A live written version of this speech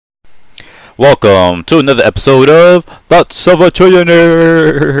Welcome to another episode of Thoughts of a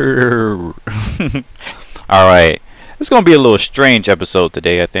Trillionaire. Alright, it's going to be a little strange episode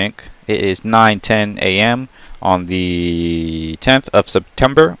today, I think. It is 9:10 a.m. on the 10th of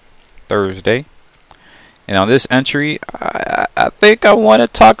September, Thursday. And on this entry, I think I want to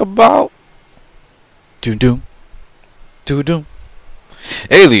talk about doom doom doom doom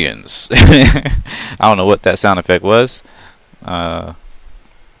aliens. I don't know what that sound effect was. Ignore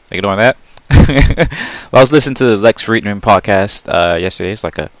that. I was listening to the Lex Friedman podcast yesterday. It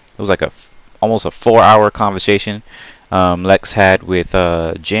was like almost a 4-hour conversation Lex had with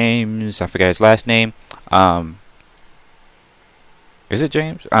James. I forget his last name. Is it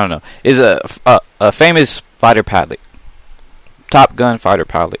James? I don't know. Is a famous fighter pilot, Top Gun fighter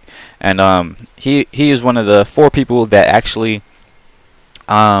pilot, and he is one of the 4 people that actually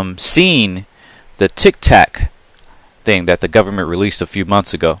seen the Tic Tac thing that the government released a few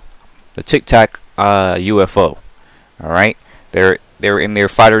months ago. The Tic Tac UFO. All right, they're in their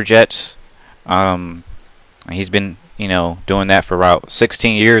fighter jets. And he's been doing that for about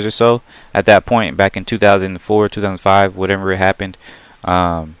 16 years or so. At that point, back in 2004, 2005, whatever it happened,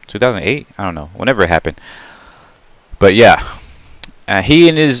 2008, I don't know, whenever it happened. But yeah, he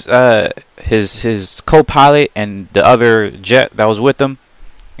and his co-pilot and the other jet that was with them,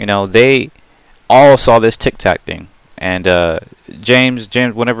 they all saw this Tic Tac thing. And James,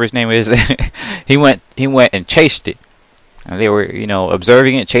 whatever his name is, he went and chased it. And they were,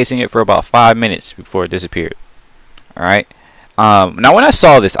 observing it, chasing it for about 5 minutes before it disappeared. All right. Now, when I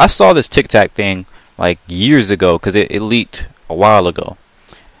saw this Tic Tac thing like years ago because it leaked a while ago,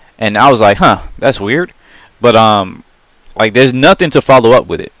 and I was like, that's weird. But like, there's nothing to follow up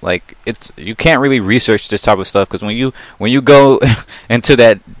with it. Like, you can't really research this type of stuff because when you go into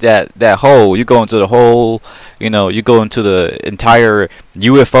that hole, you go into the whole, you go into the entire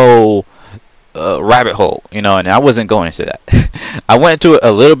UFO rabbit hole, and I wasn't going into that. I went into it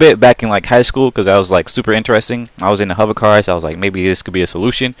a little bit back in like high school because I was like super interesting. I was in the hover cars. So I was like, maybe this could be a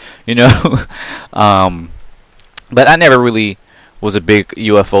solution, But I never really was a big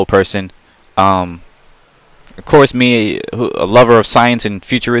UFO person. Of course, me, a lover of science and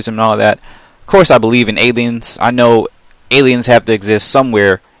futurism and all that, of course I believe in aliens. I know aliens have to exist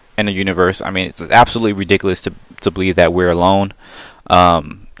somewhere in the universe. I mean, it's absolutely ridiculous to believe that we're alone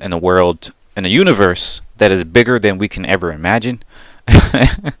in a world, in a universe that is bigger than we can ever imagine.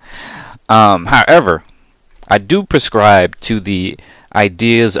 However, I do prescribe to the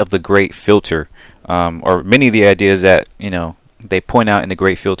ideas of the Great Filter, or many of the ideas that, they point out in the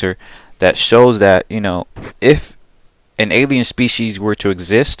Great Filter, that shows that, if an alien species were to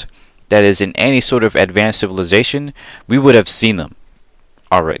exist that is in any sort of advanced civilization, we would have seen them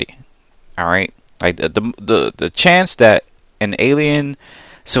already. All right? Like the chance that an alien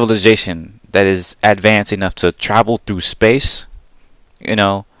civilization that is advanced enough to travel through space,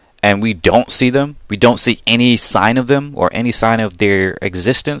 and we don't see them, we don't see any sign of them or any sign of their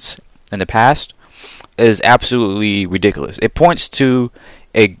existence in the past, is absolutely ridiculous. It points to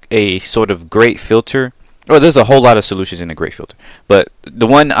a sort of Great Filter. Well, there's a whole lot of solutions in the Great Filter, but the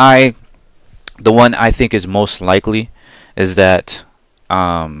one I think is most likely is that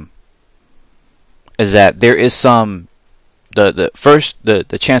there is some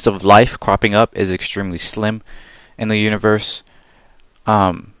the chance of life cropping up is extremely slim in the universe.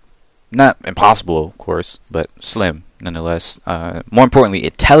 Not impossible, of course, but slim nonetheless. More importantly,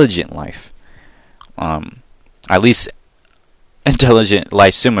 intelligent life. At least intelligent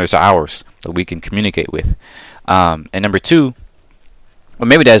life similar to ours that we can communicate with. And number 2, or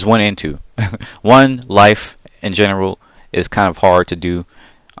maybe that's 1 and 2. One, life in general is kind of hard to do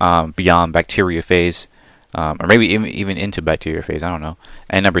beyond bacteria phase, or maybe even into bacteria phase. I don't know.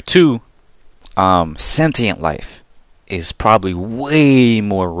 And number 2, sentient life is probably way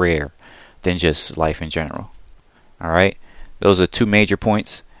more rare than just life in general. All right, those are 2 major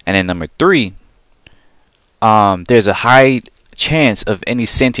points. And then number 3, there's a high chance of any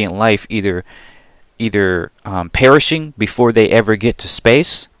sentient life either perishing before they ever get to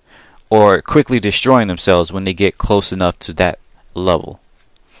space, or quickly destroying themselves when they get close enough to that level.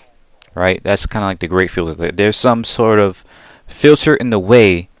 Right? That's kind of like the Great Filter. There's some sort of filter in the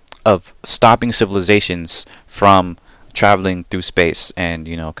way of stopping civilizations from traveling through space and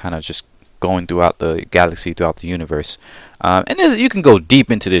kind of just going throughout the galaxy, throughout the universe. And you can go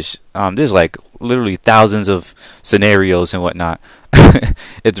deep into this. There's like literally thousands of scenarios and whatnot.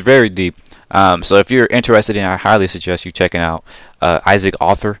 It's very deep. So if you're interested in it, I highly suggest you checking out Isaac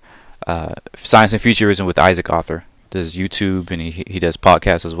Arthur, Science and Futurism with Isaac Arthur. Does YouTube, and he does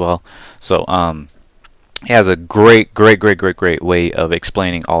podcasts as well. So He has a great way of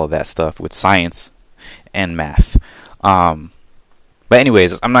explaining all of that stuff with science and math. But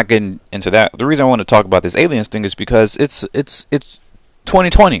anyways, I'm not getting into that. The reason I want to talk about this aliens thing is because it's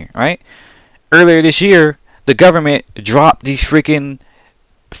 2020, right? Earlier this year, the government dropped these freaking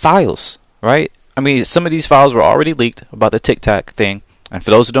files, right? I mean, some of these files were already leaked about the Tic Tac thing, and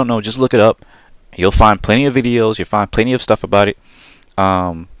for those who don't know, just look it up. You'll find plenty of videos. You'll find plenty of stuff about it.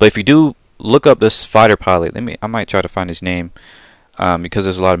 But if you do look up this fighter pilot, I might try to find his name, because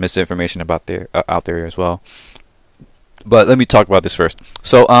there's a lot of misinformation about out there as well. But let me talk about this first.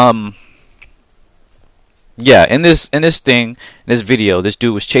 So, yeah, in this video, this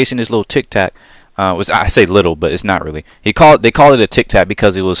dude was chasing this little Tic Tac. I say little, but it's not really. They call it a Tic Tac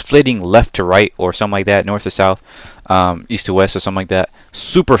because it was flitting left to right or something like that, north to south, east to west or something like that,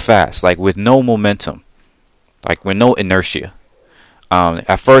 super fast, like with no momentum, like with no inertia.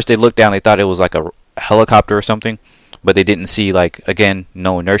 At first they looked down, they thought it was like a helicopter or something, but they didn't see, like, again,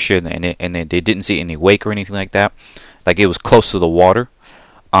 no inertia, and they didn't see any wake or anything like that. Like, it was close to the water.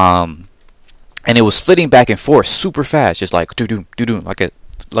 And it was flitting back and forth super fast, just like doo-doo, doo-doo, like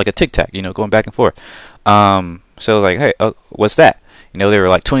a Tic Tac, going back and forth. So like, hey, what's that? They were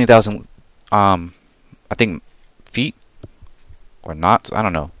like 20,000, I think, feet or knots. I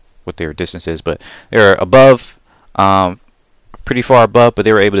don't know what their distance is, but they were above, pretty far above, but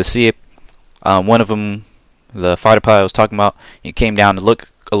they were able to see it. One of them, the fighter pilot I was talking about, he came down to look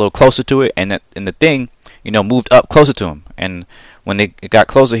a little closer to it, and the thing, moved up closer to him. And when they got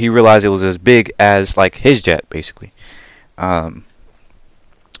closer, he realized it was as big as like his jet, basically. And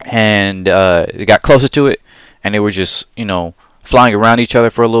they got closer to it, and they were just, flying around each other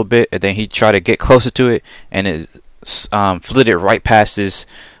for a little bit, and then he tried to get closer to it, and it flitted right past his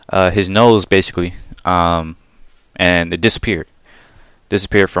nose, basically, and it disappeared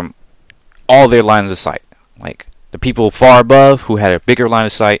from all their lines of sight. Like, the people far above who had a bigger line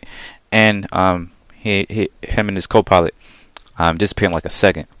of sight, and him and his co-pilot disappeared in like a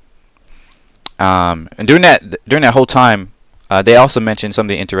second. And during that whole time, they also mentioned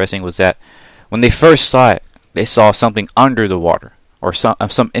something interesting, was that when they first saw it, they saw something under the water, or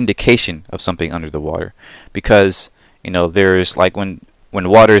some indication of something under the water, because there's like when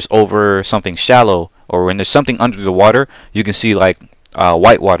water is over something shallow, or when there's something under the water, you can see like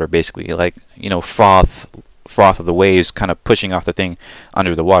white water, basically, like froth of the waves kind of pushing off the thing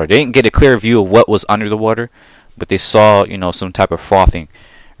under the water. They didn't get a clear view of what was under the water, but they saw some type of frothing,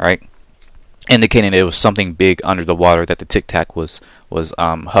 right, indicating it was something big under the water that the Tic Tac was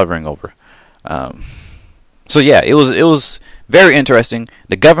hovering over. So yeah, it was very interesting.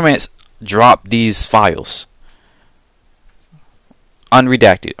 The government dropped these files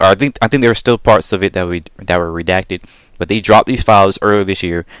unredacted, or I think there were still parts of it that were redacted, but they dropped these files earlier this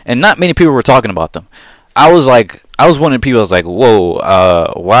year, and not many people were talking about them. I was one of the people. I was like,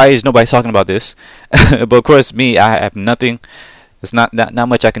 whoa, why is nobody talking about this? But of course, me, I have nothing. There's not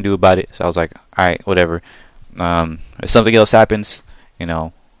much I can do about it. So I was like, all right, whatever. If something else happens,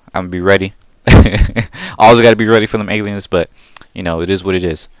 I'm gonna be ready. Always got to be ready for them aliens, but it is what it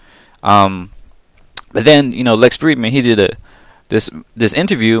is. But then Lex Friedman, he did this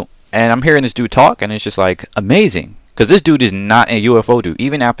interview, and I'm hearing this dude talk, and it's just like amazing, because this dude is not a UFO dude.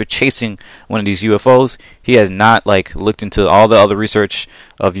 Even after chasing one of these UFOs, he has not like looked into all the other research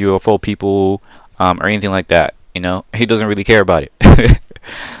of UFO people, or anything like that. He doesn't really care about it.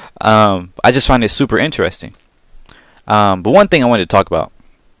 I just find it super interesting. But one thing I wanted to talk about,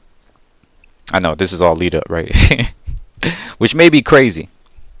 I know this is all lead up, right? Which may be crazy,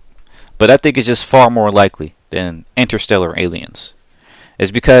 but I think it's just far more likely than interstellar aliens.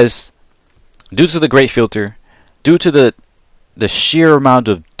 Is because due to the Great Filter, due to the sheer amount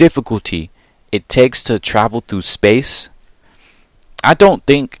of difficulty it takes to travel through space, I don't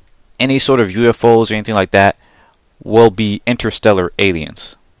think any sort of UFOs or anything like that will be interstellar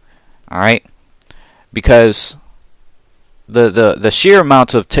aliens. Alright? Because the sheer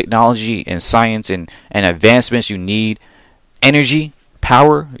amount of technology and science and advancements you need, energy,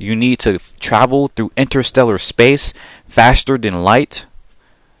 power you need to travel through interstellar space faster than light,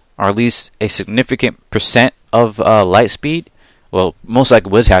 or at least a significant percent of light speed. Well, most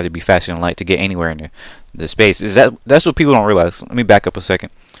likely would have to be faster than light to get anywhere in the space. That's what people don't realize. Let me back up a second.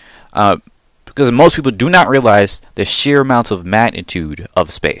 Because most people do not realize the sheer amount of magnitude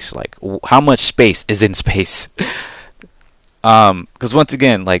of space, like how much space is in space. Because once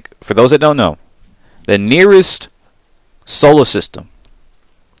again, like, for those that don't know, the nearest solar system,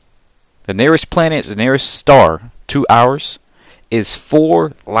 the nearest planet, the nearest star to ours, is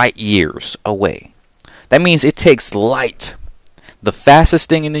 4 light years away. That means it takes light, the fastest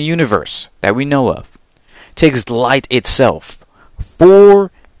thing in the universe that we know of, takes light itself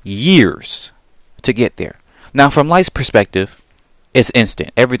 4 years to get there. Now, from light's perspective, it's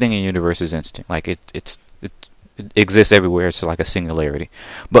instant. Everything in the universe is instant. Like it exists everywhere. It's like a singularity.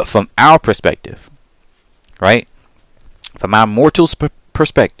 But from our perspective, right? From our mortal's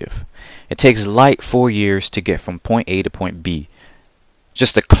perspective, it takes light 4 years to get from point A to point B.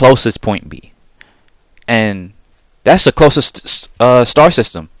 Just the closest point B. And that's the closest star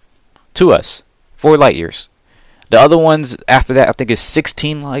system to us. 4 light years. The other ones after that, I think, is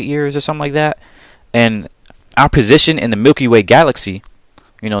 16 light years or something like that. And our position in the Milky Way galaxy,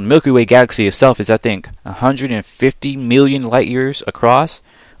 the Milky Way galaxy itself is, I think, 150 million light years across,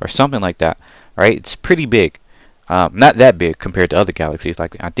 or something like that. Right? It's pretty big. Not that big compared to other galaxies.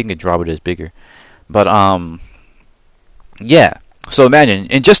 Like, I think Andromeda is bigger. But yeah. So imagine,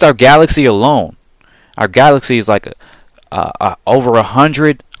 in just our galaxy alone, our galaxy is like over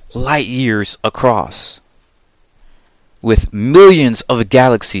 100 light years across, with millions of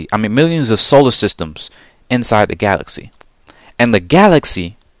millions of solar systems inside the galaxy. And the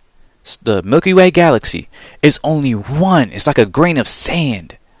galaxy, the Milky Way galaxy, is only one. It's like a grain of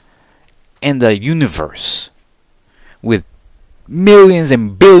sand in the universe, with millions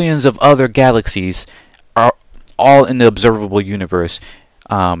and billions of other galaxies are all in the observable universe,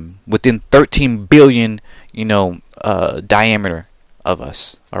 within 13 billion, diameter of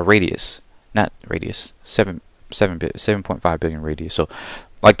us, or radius, not radius, 7.5 billion radius. So,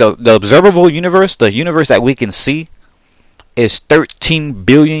 like the observable universe, the universe that we can see, is 13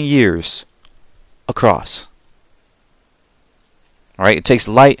 billion years across. All right, it takes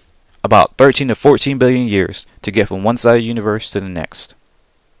light about 13 to 14 billion years to get from one side of the universe to the next.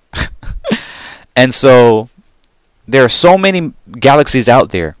 And so there are so many galaxies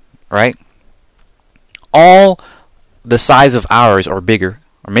out there, right? All the size of ours or bigger,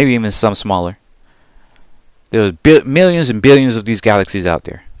 or maybe even some smaller. There are millions and billions of these galaxies out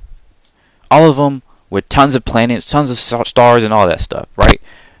there. All of them with tons of planets, tons of stars, and all that stuff, right?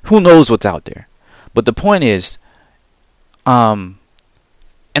 Who knows what's out there? But the point is, in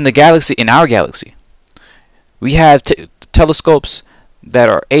our galaxy, we have telescopes that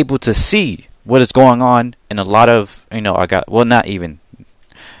are able to see what is going on in a lot of, not even,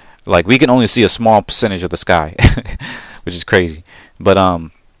 like, we can only see a small percentage of the sky, which is crazy. But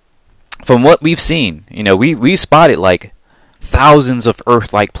from what we've seen, we spotted like thousands of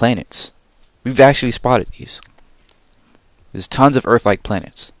Earth-like planets. We've actually spotted these. There's tons of Earth-like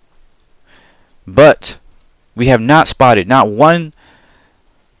planets. But we have not spotted not one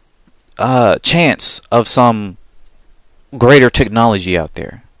chance of some greater technology out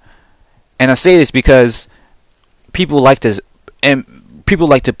there. And I say this because people like to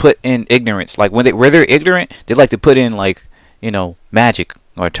put in ignorance. Like where they're ignorant, they like to put in, like, magic,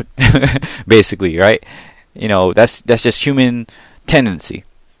 or basically, right? That's just human tendency.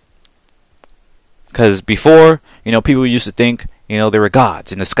 Because before, people used to think, there were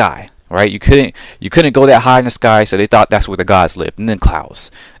gods in the sky, right? You couldn't go that high in the sky, so they thought that's where the gods lived, and then clouds.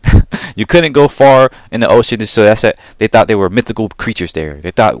 You couldn't go far in the ocean, so they thought there were mythical creatures there.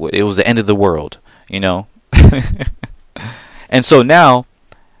 They thought it was the end of the world, And so now,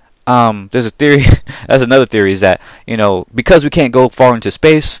 there's a theory. That's another theory, is that because we can't go far into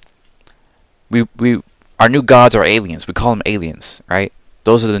space, our new gods are aliens. We call them aliens, right?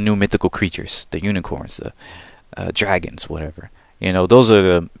 Those are the new mythical creatures, the unicorns, the dragons, whatever. Those are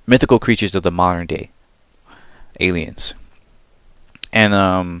the mythical creatures of the modern day, aliens.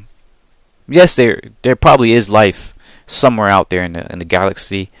 And yes, there probably is life somewhere out there in the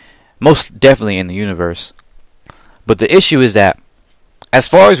galaxy, most definitely in the universe. But the issue is that, as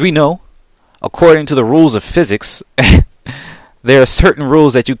far as we know, according to the rules of physics, there are certain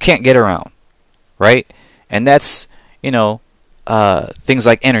rules that you can't get around, right? And that's, things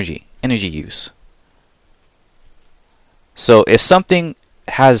like energy use. So if something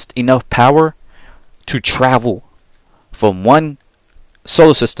has enough power to travel from one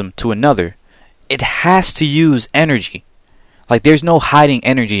solar system to another, it has to use energy. Like, there's no hiding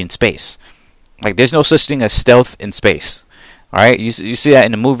energy in space. Like, there's no such thing as stealth in space. Alright? You see that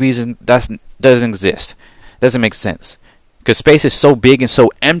in the movies, and that doesn't exist. Doesn't make sense. Because space is so big and so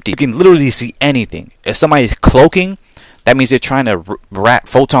empty, you can literally see anything. If somebody's cloaking, that means they're trying to wrap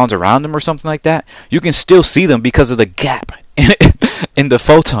photons around them or something like that. You can still see them because of the gap in the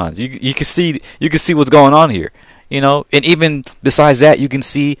photons. You can see what's going on here. And even besides that, you can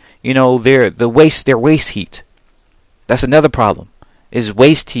see, their waste heat. That's another problem. Is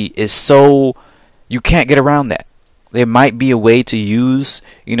waste heat is so, you can't get around that. There might be a way to use,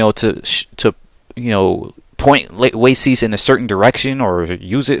 to point waste heat in a certain direction or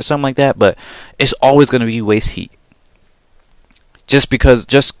use it or something like that, but it's always going to be waste heat. Just because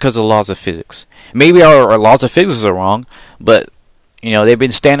of the laws of physics. Maybe our laws of physics are wrong, but you know, they've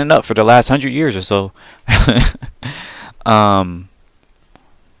been standing up for the last 100 years or so. So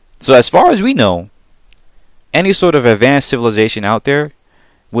as far as we know, any sort of advanced civilization out there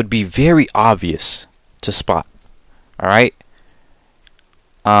would be very obvious to spot. All right.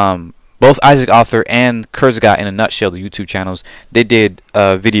 Both Isaac Author and Kurzgesagt in a Nutshell, the YouTube channels, they did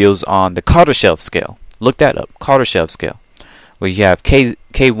videos on the Kardashev scale. Look that up, Kardashev scale, where you have K1,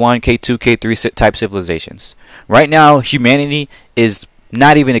 K2, K3 type civilizations. Right now, humanity is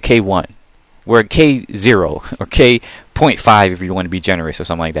not even a K1. We're a K0 or K.5 if you want to be generous or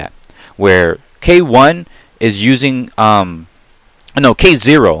something like that. Where K1 is using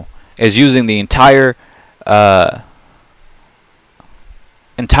K0 is using the entire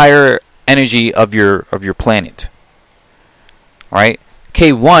energy of your planet. Right?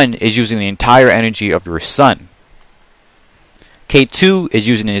 K1 is using the entire energy of your sun. K2 is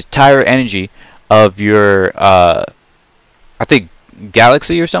using the entire energy of your I think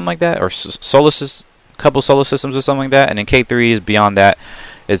galaxy or something like that, or couple solar systems or something like that, and then K3 is beyond that.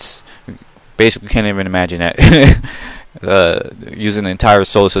 It's basically, can't even imagine that. Using the entire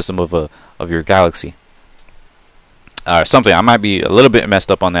solar system of your galaxy. Something, I might be a little bit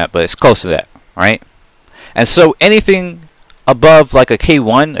messed up on that, but it's close to that, right? And so anything above like a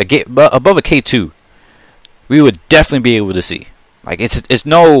K1, above a K2, we would definitely be able to see. Like it's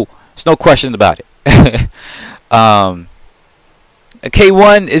no question about it. A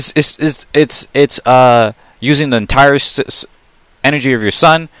K1 is using the entire energy of your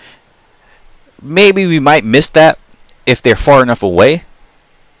sun. Maybe we might miss that if they're far enough away,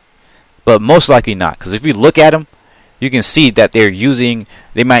 but most likely not. Because if you look at them, you can see that they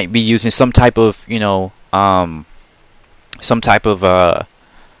might be using some type of, what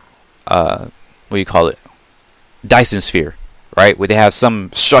do you call it? Dyson sphere, right? Where they have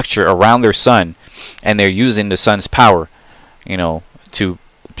some structure around their sun, and they're using the sun's power, to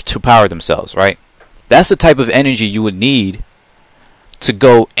power themselves, right? That's the type of energy you would need to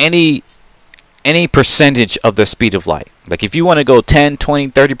go any percentage of the speed of light. Like if you want to go 10, 20,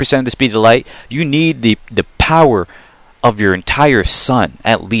 30% of the speed of light, you need the power of your entire sun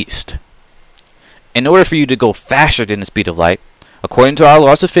at least. In order for you to go faster than the speed of light, according to our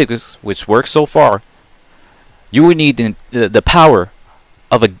laws of physics, which works so far, you would need the power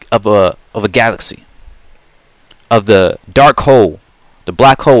of a galaxy, of the dark hole, the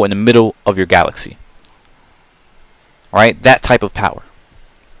black hole in the middle of your galaxy. Right? That type of power.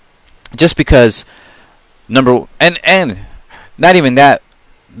 Just because and not even that,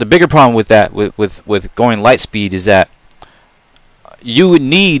 the bigger problem with that with going light speed is that you would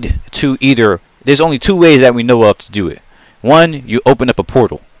need to there's only two ways that we know of to do it. One, you open up a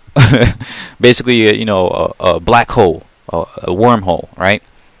portal. Basically, a black hole, a wormhole, right?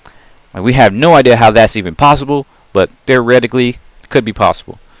 Like we have no idea how that's even possible, but theoretically it could be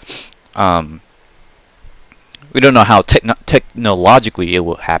possible. We don't know how technologically it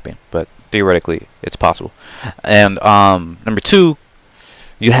will happen, but theoretically it's possible. And number two,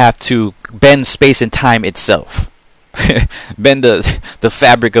 you have to bend space and time itself. Bend the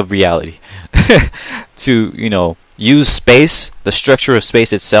fabric of reality. To, use space, the structure of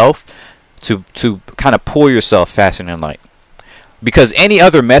space itself, to kind of pull yourself faster than light. Because any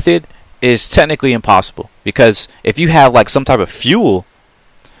other method is technically impossible. Because if you have like some type of fuel,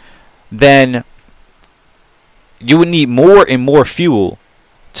 then you would need more and more fuel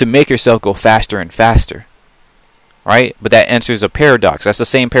to make yourself go faster and faster, right? But that answers a paradox. That's the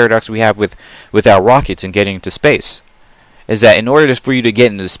same paradox we have with our rockets and getting into space. Is that in order for you to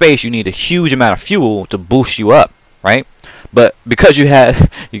get into space, you need a huge amount of fuel to boost you up, right? But because you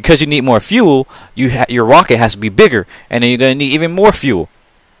need more fuel, your rocket has to be bigger, and then you're going to need even more fuel.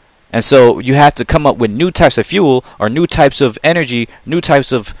 And so you have to come up with new types of fuel or new types of energy, new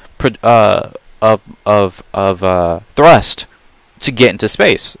types of thrust to get into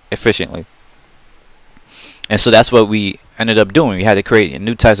space efficiently. And so that's what we ended up doing. We had to create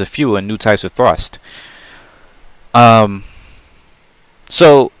new types of fuel and new types of thrust.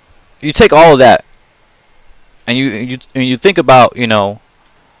 So you take all of that, and you think about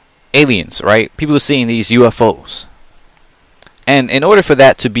aliens, right? People seeing these UFOs, and in order for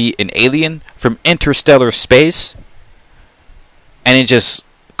that to be an alien from interstellar space, and it just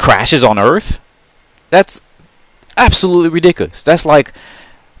crashes on Earth, that's absolutely ridiculous. That's like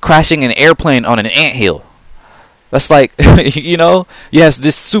crashing an airplane on an anthill. That's like, you have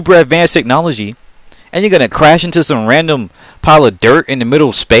this super advanced technology, and you're gonna crash into some random pile of dirt in the middle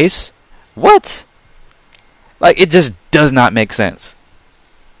of space? What? Like, it just does not make sense.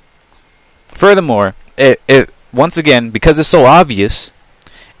 Furthermore, it once again, because it's so obvious,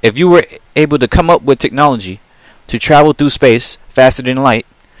 if you were able to come up with technology to travel through space faster than light,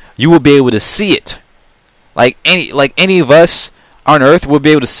 you will be able to see it. Like any of us on Earth will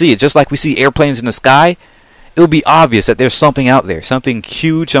be able to see it, just like we see airplanes in the sky. It will be obvious that there's something out there, something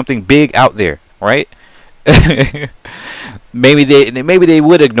huge, something big out there, right? maybe they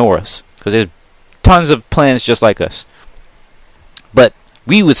would ignore us because there's tons of planets just like us, but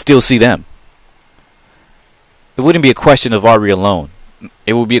we would still see them. It wouldn't be a question of are we alone.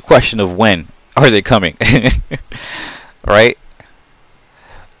 It would be a question of when are they coming, right?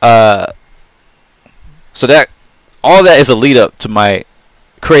 So that all that is a lead up to my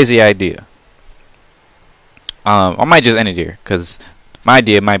crazy idea. I might just end it here because my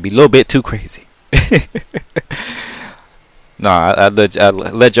idea might be a little bit too crazy. No, I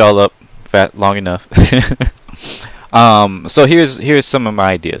let y'all up fat long enough. So here's some of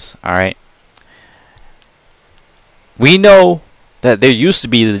my ideas. All right. We know that there used to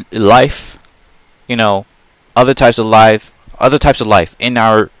be life, other types of life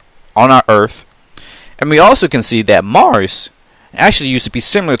on our Earth, and we also can see that Mars actually used to be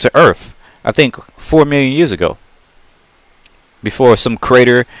similar to Earth. I think 4 million years ago, before some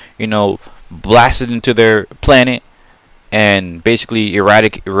crater, blasted into their planet and basically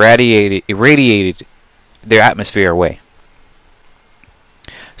irradiated their atmosphere away.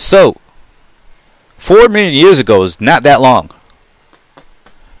 So 4 million years ago is not that long.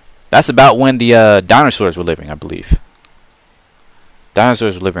 That's about when the dinosaurs were living, I believe.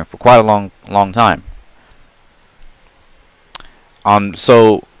 Dinosaurs were living for quite a long time.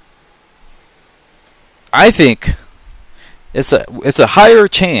 So I think it's a higher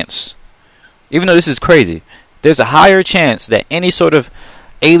chance, even though this is crazy, there's a higher chance that any sort of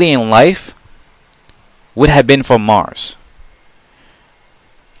alien life would have been from Mars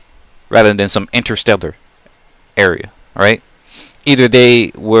rather than some interstellar area, right? Either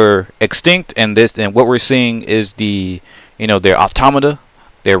they were extinct and what we're seeing is their automata,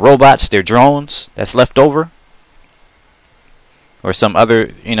 their robots, their drones that's left over, or some other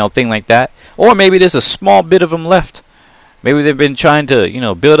thing like that, or maybe there's a small bit of them left. Maybe they've been trying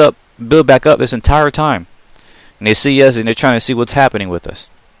to build back up this entire time, and they see us and they're trying to see what's happening with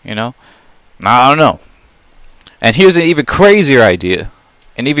us. I don't know. And here's an even crazier idea,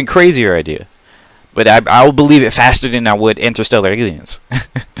 but I will believe it faster than I would interstellar aliens.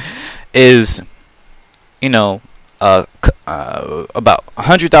 Is about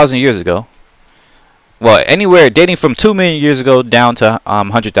 100,000 years ago. Well, anywhere dating from 2 million years ago down to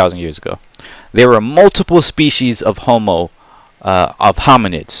 100,000 years ago, there were multiple species of hominids.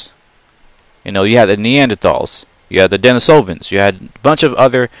 You had the Neanderthals, you had the Denisovans, you had a bunch of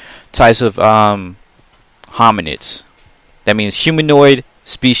other types of hominids. That means humanoid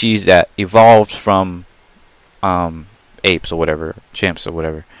species that evolved from apes or whatever, chimps or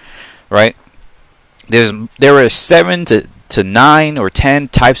whatever, right? There were 7 to 9 or 10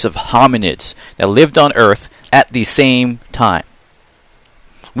 types of hominids that lived on Earth at the same time.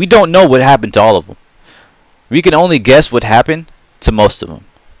 We don't know what happened to all of them. We can only guess what happened to most of them,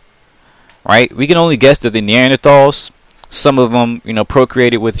 right? We can only guess that the Neanderthals, some of them,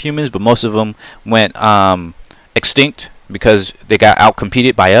 procreated with humans, but most of them went extinct because they got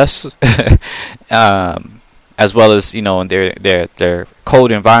outcompeted by us, as well as in their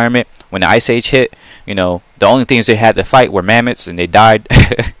cold environment. When the Ice Age hit, the only things they had to fight were mammoths, and they died.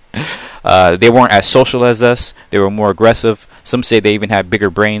 They weren't as social as us. They were more aggressive. Some say they even had bigger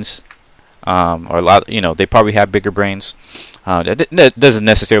brains, or a lot. They probably had bigger brains. That doesn't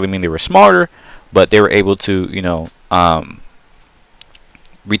necessarily mean they were smarter, but they were able to,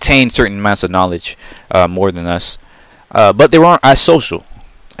 retain certain amounts of knowledge more than us. But they weren't as social,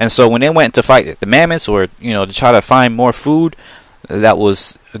 and so when they went to fight the mammoths, or to try to find more food that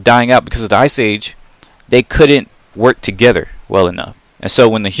was dying out because of the Ice Age, they couldn't work together well enough. And so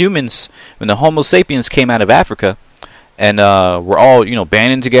when the Homo sapiens came out of Africa and were all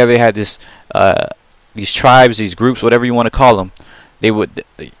banding together, they had these tribes, these groups, whatever you want to call them.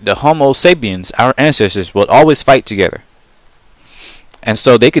 The Homo sapiens, our ancestors, would always fight together, and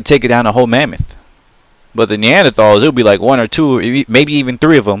so they could take it down a whole mammoth. But the Neanderthals, it would be like 1 or 2, maybe even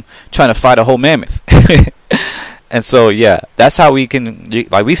 3 of them trying to fight a whole mammoth. And so, yeah, that's how we can,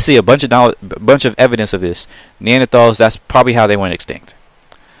 we see a bunch of evidence of this. Neanderthals, that's probably how they went extinct.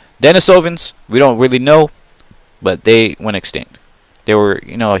 Denisovans, we don't really know, but they went extinct. There were,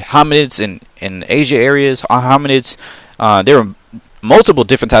 hominids in Asia areas, hominids. There were multiple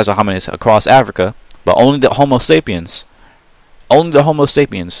different types of hominids across Africa, but only the Homo sapiens,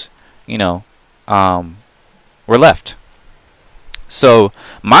 we're left. So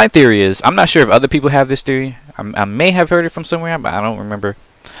my theory is, I'm not sure if other people have this theory. I may have heard it from somewhere, but I don't remember.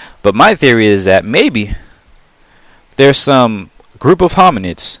 But my theory is that maybe there's some group of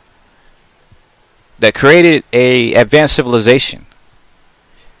hominids that created a advanced civilization,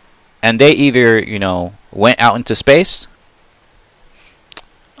 and they either, went out into space,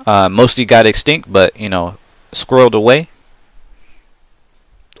 mostly got extinct, but squirreled away,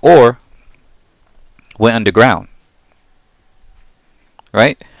 or went underground,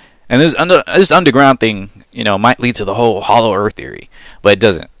 right? And this underground thing, might lead to the whole hollow earth theory, but it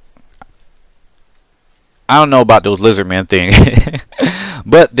doesn't. I don't know about those lizard man thing,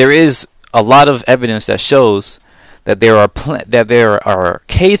 but there is a lot of evidence that shows that there are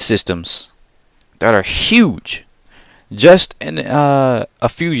cave systems that are huge. Just in a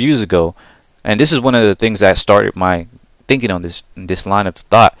few years ago, and this is one of the things that started my thinking on this line of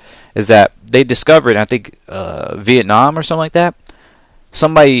thought, is that they discovered, I think, Vietnam or something like that.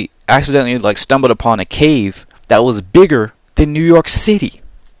 Somebody accidentally stumbled upon a cave that was bigger than New York City.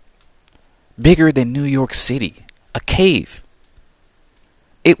 Bigger than New York City. A cave.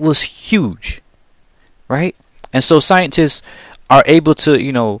 It was huge, right? And so scientists are able to,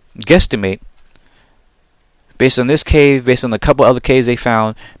 guesstimate, based on this cave, based on a couple other caves they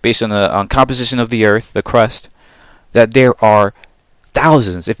found, based on the composition of the earth, the crust, that there are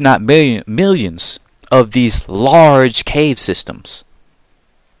thousands, if not millions, of these large cave systems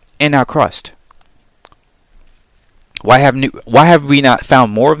in our crust. Why have we not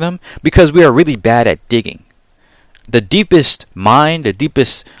found more of them? Because we are really bad at digging. The deepest mine, the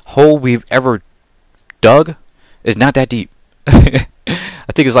deepest hole we've ever dug is not that deep. I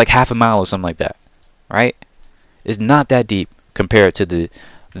think it's like half a mile or something like that, right? It's not that deep compared to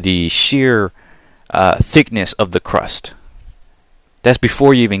the sheer thickness of the crust. That's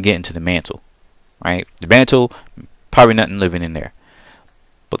before you even get into the mantle, right? The mantle, probably nothing living in there,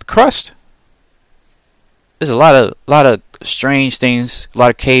 but the crust, there's a lot of strange things, a lot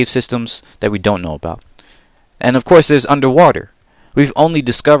of cave systems that we don't know about. And of course, there's underwater. We've only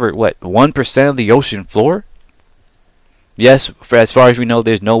discovered, 1% of the ocean floor? Yes, as far as we know,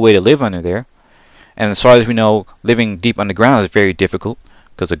 there's no way to live under there. And as far as we know, living deep underground is very difficult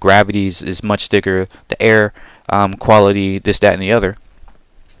because the gravity is much thicker, the air quality, this, that, and the other.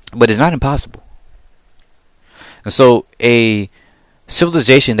 But it's not impossible. And so a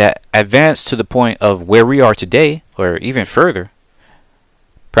civilization that advanced to the point of where we are today, or even further,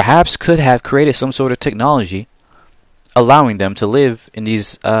 perhaps could have created some sort of technology allowing them to live in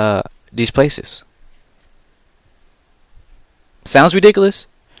these places. Sounds ridiculous,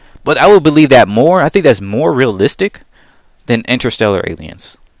 but I would believe that more. I think that's more realistic than interstellar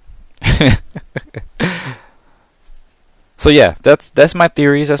aliens. So yeah, that's my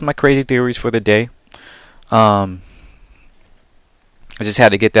theories. That's my crazy theories for the day. I just had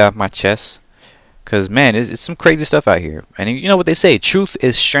to get that off my chest, because man, it's some crazy stuff out here. And you know what they say, truth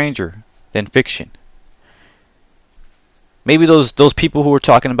is stranger than fiction. Maybe those people who were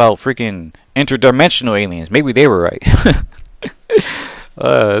talking about freaking interdimensional aliens, maybe they were right.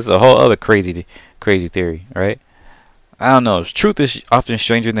 That's a whole other crazy theory, right? I don't know. Truth is often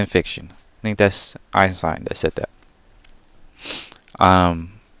stranger than fiction. I think that's Einstein that said that. The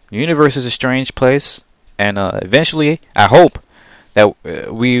universe is a strange place, and eventually, I hope that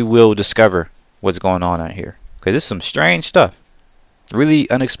we will discover what's going on out here, because it's some strange stuff, really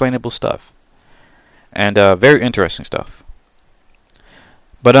unexplainable stuff, and very interesting stuff.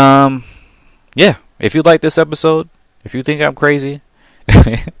 But yeah, if you like this episode, if you think I'm crazy,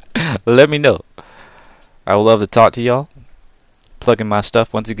 let me know. I would love to talk to y'all. Plugging my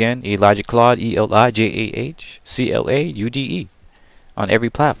stuff once again, Elijah Claude, ElijahClaude, on every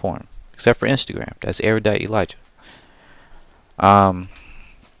platform except for Instagram. That's Erudite Elijah.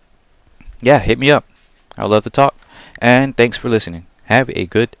 Yeah, hit me up. I would love to talk. And thanks for listening. Have a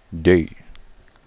good day.